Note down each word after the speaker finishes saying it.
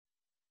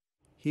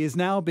He is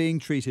now being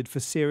treated for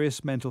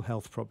serious mental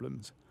health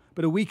problems.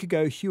 But a week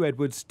ago, Huw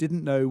Edwards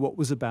didn't know what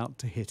was about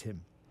to hit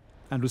him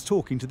and was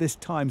talking to this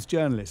Times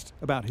journalist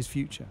about his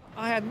future.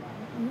 I had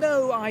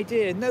no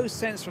idea, no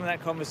sense from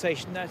that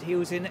conversation that he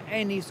was in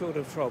any sort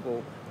of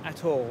trouble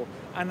at all.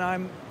 And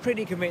I'm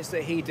pretty convinced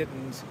that he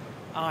didn't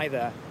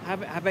either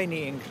have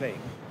any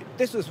inkling.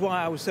 This was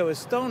why I was so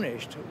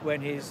astonished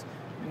when his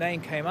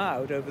name came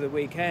out over the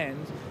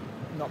weekend,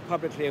 not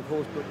publicly, of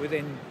course, but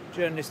within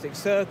journalistic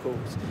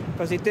circles,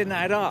 because it didn't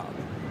add up.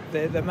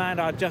 The man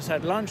I'd just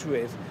had lunch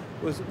with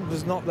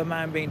was not the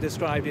man being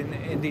described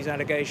in these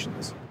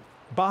allegations.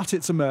 But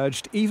it's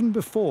emerged even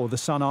before the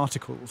Sun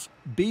articles.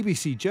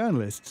 BBC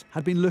journalists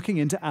had been looking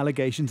into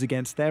allegations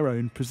against their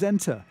own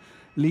presenter,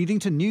 leading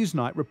to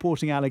Newsnight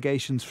reporting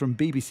allegations from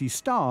BBC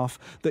staff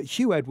that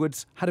Huw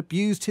Edwards had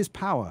abused his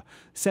power,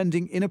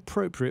 sending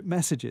inappropriate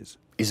messages.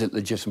 Is it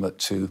legitimate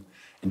to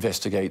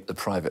investigate the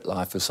private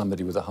life of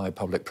somebody with a high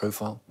public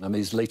profile? I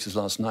mean, as late as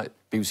last night,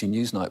 BBC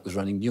Newsnight was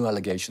running new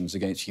allegations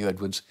against Huw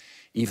Edwards,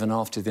 even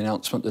after the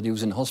announcement that he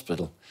was in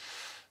hospital.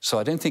 So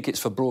I don't think it's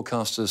for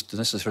broadcasters to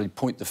necessarily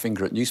point the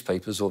finger at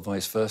newspapers or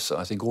vice versa.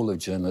 I think all of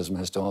journalism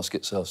has to ask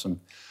itself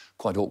some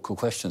quite awkward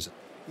questions.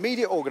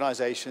 Media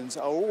organisations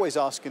are always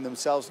asking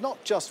themselves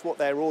not just what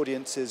their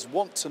audiences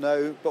want to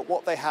know, but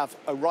what they have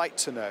a right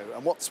to know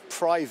and what's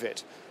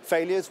private.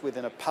 Failures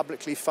within a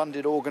publicly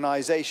funded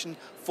organisation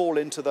fall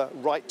into the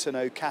right to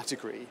know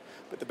category.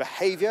 But the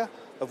behaviour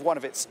of one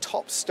of its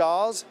top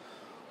stars,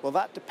 well,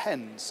 that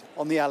depends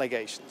on the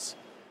allegations.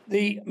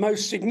 The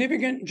most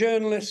significant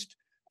journalist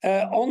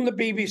on the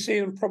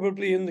BBC and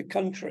probably in the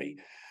country,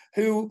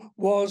 who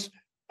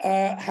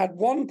had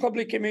one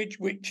public image,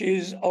 which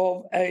is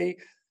of a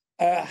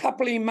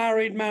happily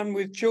married man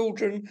with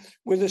children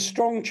with a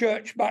strong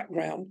church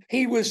background.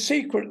 He was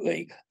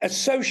secretly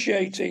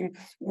associating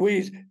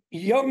with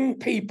young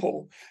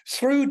people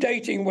through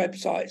dating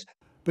websites.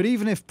 But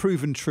even if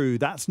proven true,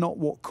 that's not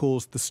what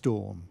caused the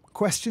storm.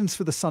 Questions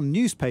for the Sun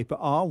newspaper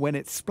are, when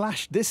it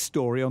splashed this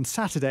story on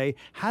Saturday,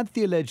 had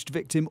the alleged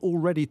victim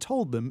already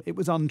told them it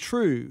was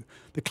untrue?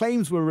 The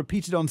claims were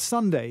repeated on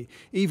Sunday,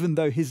 even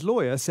though his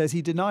lawyer says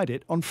he denied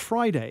it on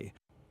Friday.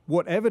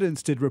 What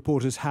evidence did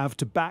reporters have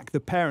to back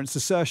the parents'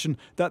 assertion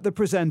that the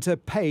presenter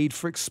paid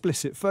for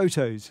explicit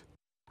photos?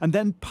 And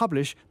then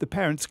publish the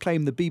parents'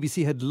 claim the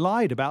BBC had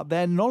lied about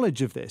their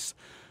knowledge of this.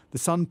 The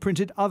Sun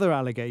printed other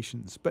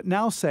allegations, but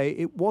now say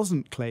it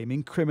wasn't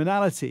claiming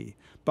criminality,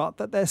 but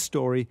that their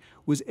story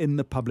was in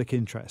the public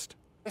interest.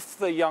 If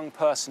the young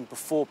person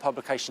before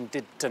publication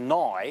did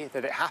deny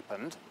that it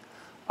happened,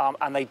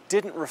 and they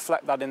didn't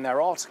reflect that in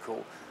their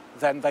article,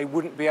 then they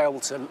wouldn't be able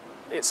to,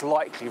 it's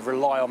likely,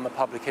 rely on the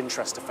public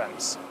interest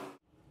defence.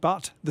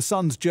 But the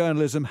Sun's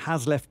journalism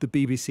has left the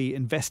BBC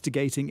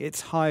investigating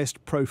its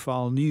highest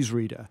profile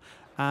newsreader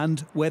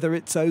and whether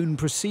its own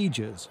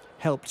procedures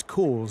helped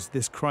cause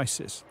this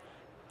crisis.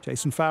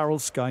 Jason Farrell,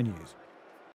 Sky News.